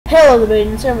Hello everybody,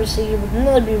 it's Eversea here with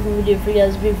another beautiful video for you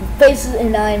guys, beautiful faces,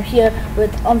 and I am here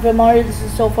with Unfair Mario. This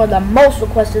is so far the most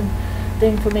requested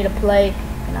thing for me to play,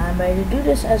 and I'm ready to do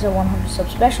this as a 100 sub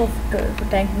special for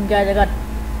thanking you guys. I got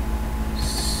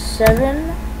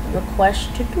 7 requests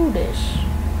to do this,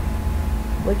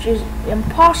 which is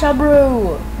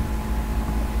impossible.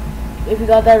 If you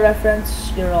got that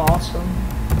reference, you're awesome.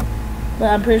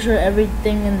 But I'm pretty sure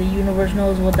everything in the universe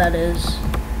knows what that is.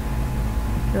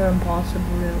 You're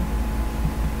impossible.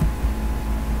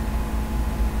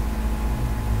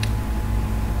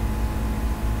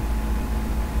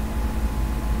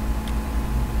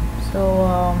 So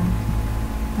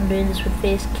I'm doing this with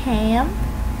face cam.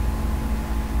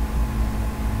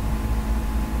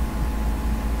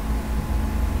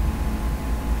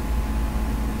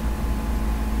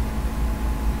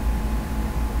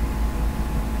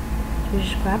 Do you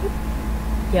just grab it?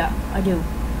 Yeah, I do.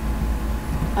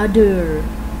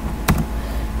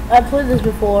 I've played this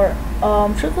before.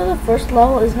 Sure that the first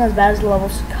level isn't as bad as the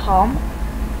levels to come.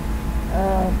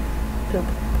 Poop.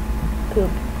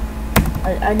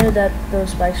 I knew that those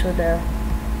spikes were there.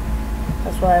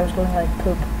 That's why I was going like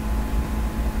poop.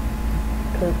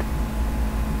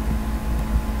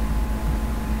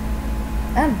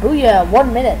 And booyah,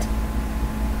 1 minute.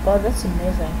 God, that's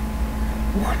amazing.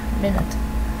 1 minute.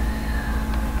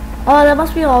 That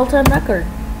must be an all-time record.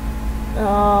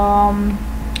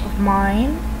 Of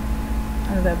mine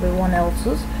and of everyone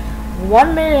else's.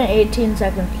 1 minute and 18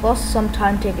 seconds plus some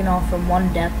time taken off from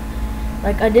one death.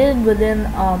 Like I did within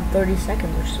 30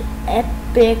 seconds, which is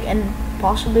epic and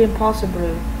possibly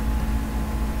impossible.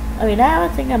 I mean, I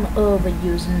don't think I'm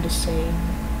overusing the same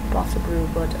possible,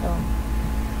 but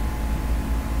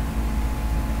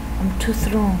I'm too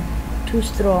strong.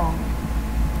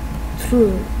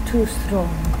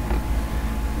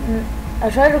 I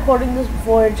tried recording this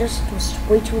before, it just was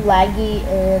way too laggy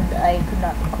and I could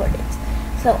not record it.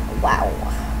 So, wow.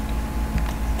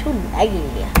 Too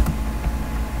laggy.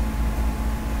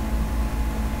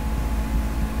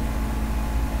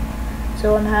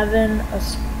 So I'm having a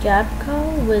Skype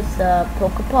call with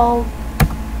Pokeball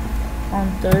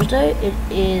on Thursday. It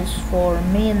is for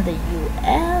me in the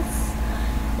US.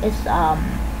 It's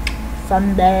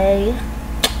Sunday.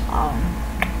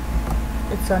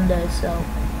 It's Sunday, so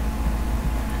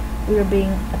we're being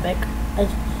epic. I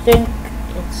think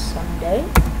it's Sunday.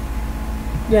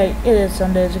 Yeah, it is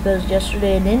Sunday because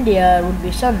yesterday in India it would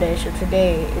be Sunday, so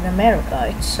today in America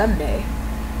it's Sunday.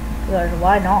 Because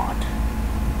why not?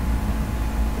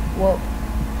 Whoop.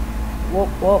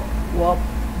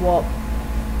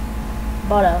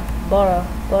 Butter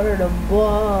the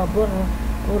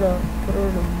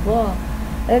butter.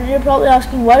 And you're probably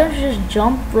asking, why don't you just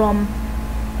jump from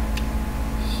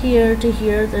here to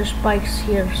here? There's spikes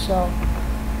here, so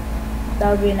that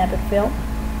would be an epic fail.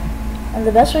 And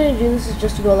the best way to do this is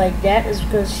just to go like that, is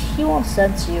because he won't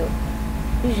sense you.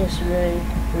 He's just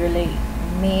really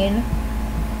mean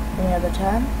any other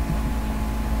time.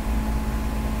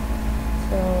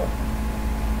 So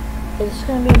is this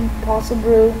gonna be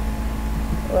impossible,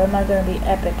 or am I gonna be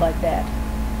epic like that?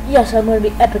 Yes, I'm gonna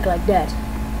be epic like that.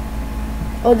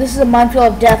 Oh, this is a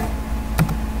minefield of death.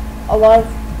 A lot of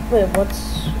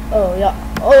oh yeah,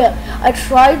 I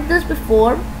tried this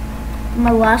before in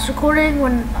my last recording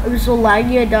when it was so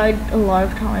laggy. I died a lot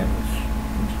of times.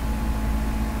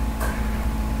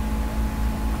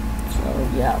 So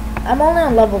yeah, I'm only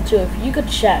on level 2. If you could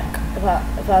check if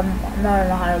I'm not on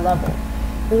a higher level,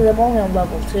 because I'm only on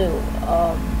level 2.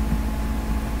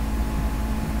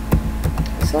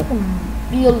 It's like a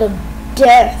field of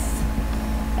death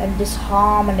and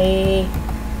disharmony.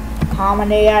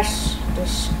 Harmonious.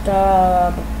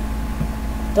 Disturb.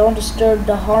 Don't disturb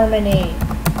the harmony.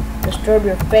 Disturb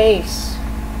your face.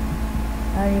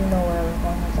 I don't even know where I was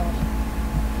going with that.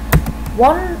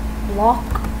 1 block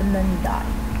and then you die.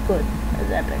 Good.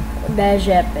 That's epic. That's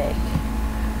epic.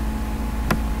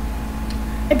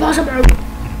 Impossible!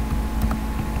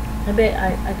 Maybe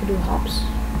I could do hops.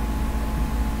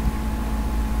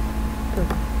 Good.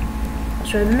 Let's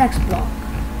try the next block.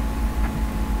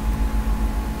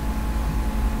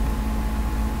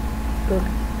 Good.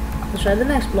 Let's try the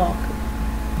next block.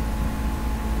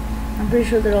 I'm pretty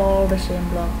sure they're all the same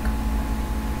block.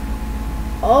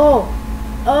 Oh!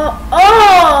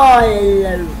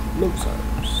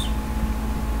 Losers.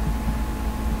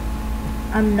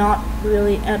 I'm not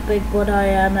really epic, but I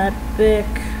am epic.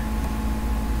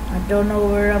 I don't know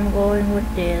where I'm going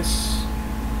with this.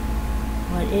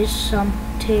 But it's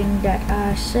something that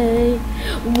I say.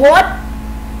 What?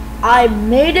 I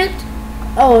made it?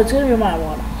 Oh, it's gonna be my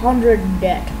 100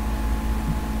 death.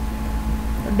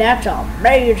 That's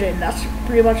amazing. That's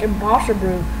pretty much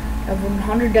impossible. I have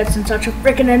 100 deaths in such a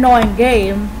freaking annoying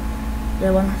game.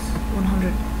 Yeah,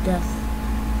 100 deaths.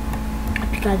 I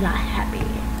think I got happy.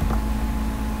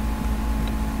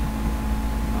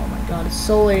 Oh my god, it's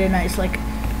so late at night. It's like,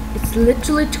 it's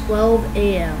literally 12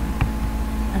 a.m.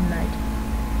 at night.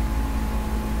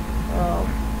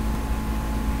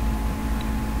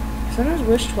 I sometimes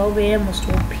wish 12 a.m. was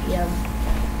 12 p.m.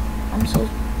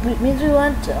 It means we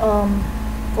went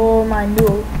for my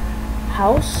new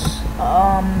house.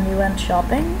 We went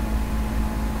shopping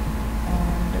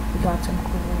and we got some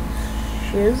cool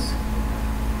shiz.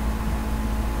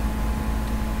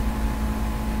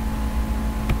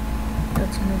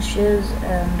 Got some new shiz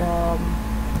and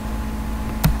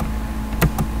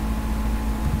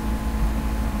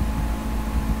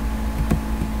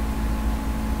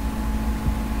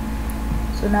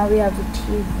so now we have the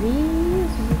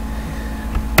TVs.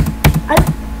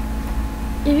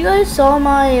 If you guys saw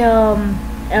my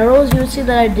arrows, you would see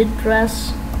that I did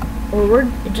press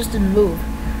forward. It just didn't move.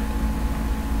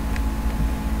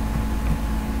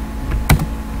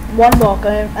 One block.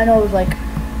 I know it was like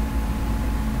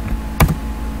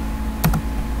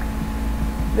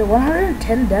the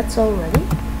 110 deaths already.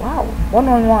 Wow,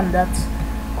 111. That's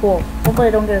cool. Hopefully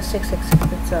I don't get a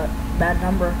 666. It's a bad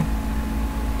number.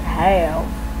 Hell.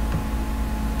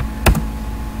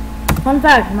 Fun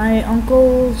fact, my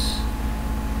uncle's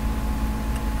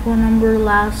phone number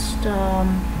last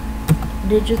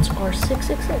digits are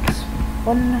 666.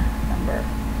 Fun number.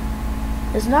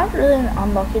 It's not really an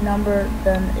unlucky number,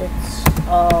 then it's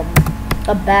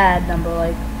a bad number,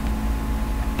 like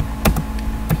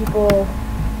people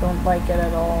don't like it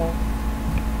at all.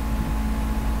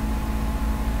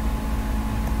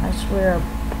 I swear.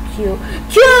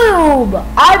 Cube!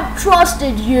 I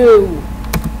trusted you!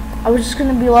 I was just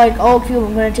gonna be like, oh Cube,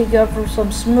 I'm gonna take you out for some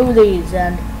smoothies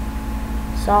and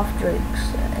soft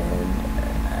drinks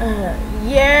and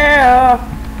yeah!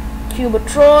 Cube, I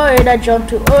tried, I jumped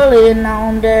too early and now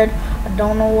I'm dead. I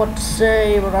don't know what to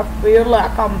say, but I feel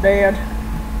like I'm dead.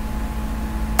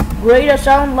 Great, I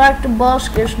sound like the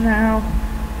Buskers now.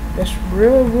 This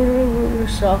really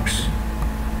sucks.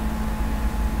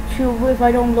 Cube, if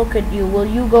I don't look at you, will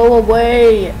you go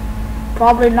away?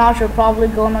 Probably not. You're probably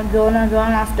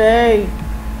gonna stay.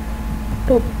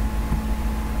 Poop.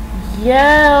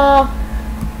 Yeah.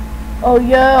 Oh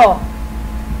yeah.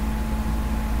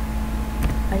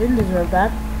 I didn't deserve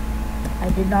that. I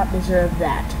did not deserve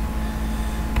that.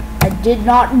 I did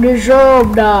not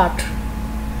deserve that.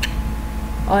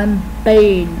 I'm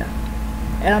Bane,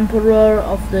 Emperor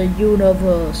of the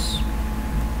Universe.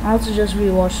 I also just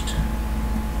rewatched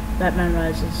Batman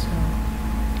Rises. So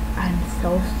I'm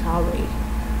so sorry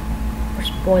for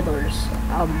spoilers.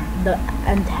 The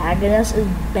antagonist is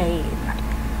Bane.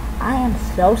 I am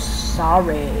so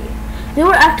sorry. They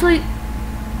were actually,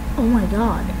 oh my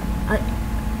god.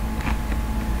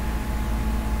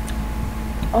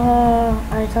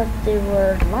 I thought they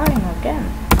were lying again.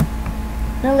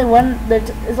 Really, one that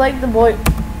is like the boy.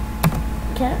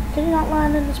 Can you not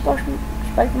land in the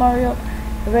Spike Mario?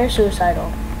 You're very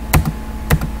suicidal.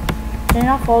 Can you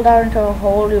not fall down into a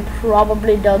hole you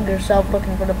probably dug yourself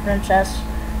looking for the princess?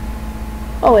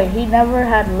 Oh wait, he never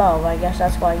had love. I guess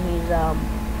that's why he's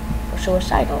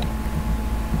suicidal.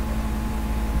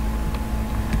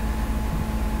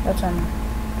 That's some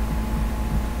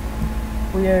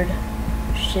weird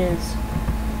shiz.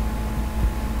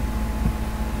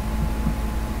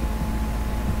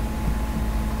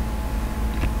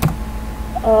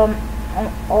 I'm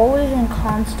always in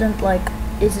constant like,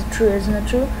 is it true, isn't it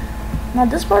true? Now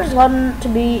this part has gotten to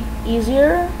be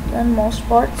easier than most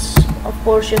parts. Of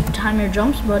course you have to time your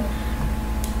jumps, but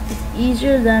it's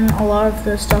easier than a lot of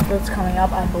the stuff that's coming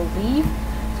up, I believe.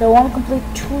 So I want to complete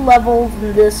 2 levels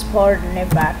in this part, and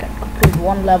if I can complete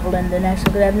 1 level in the next,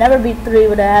 because I've never beat 3,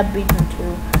 but I have beaten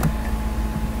 2.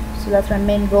 So that's my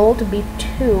main goal, to beat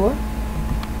 2.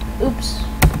 Oops.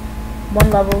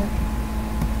 1 level.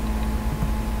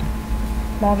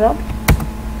 Small jump.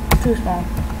 Too small.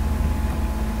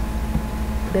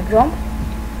 Big jump.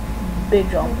 Big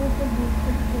jump.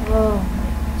 Oh my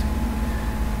god.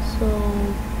 So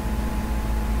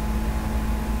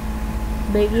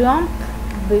big jump.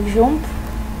 Big jump.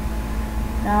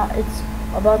 Now it's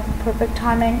about the perfect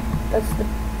timing. That's the.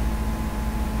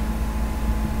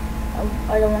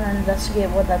 I don't want to investigate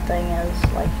what that thing is.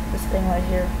 Like this thing right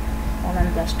here. I want to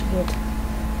investigate.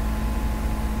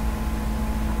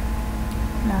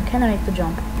 Now can I make the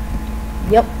jump?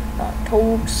 Yep.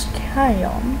 Toads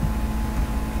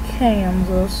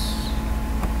Kansas.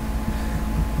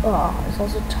 Oh, it's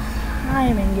also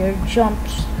timing your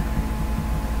jumps.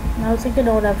 Now I think I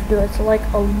know what I have to do. It's like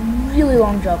a really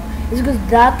long jump. is because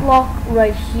that block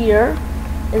right here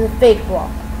is a fake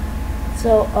block.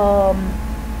 So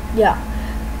yeah,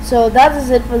 so that is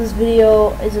it for this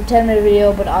video. It's a 10-minute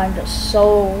video, but I'm just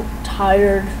so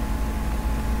tired.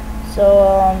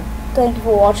 So thank you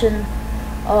for watching.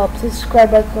 Please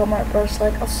subscribe, like, comment, press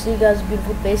like. I'll see you guys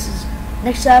beautiful faces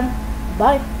next time.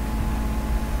 Bye.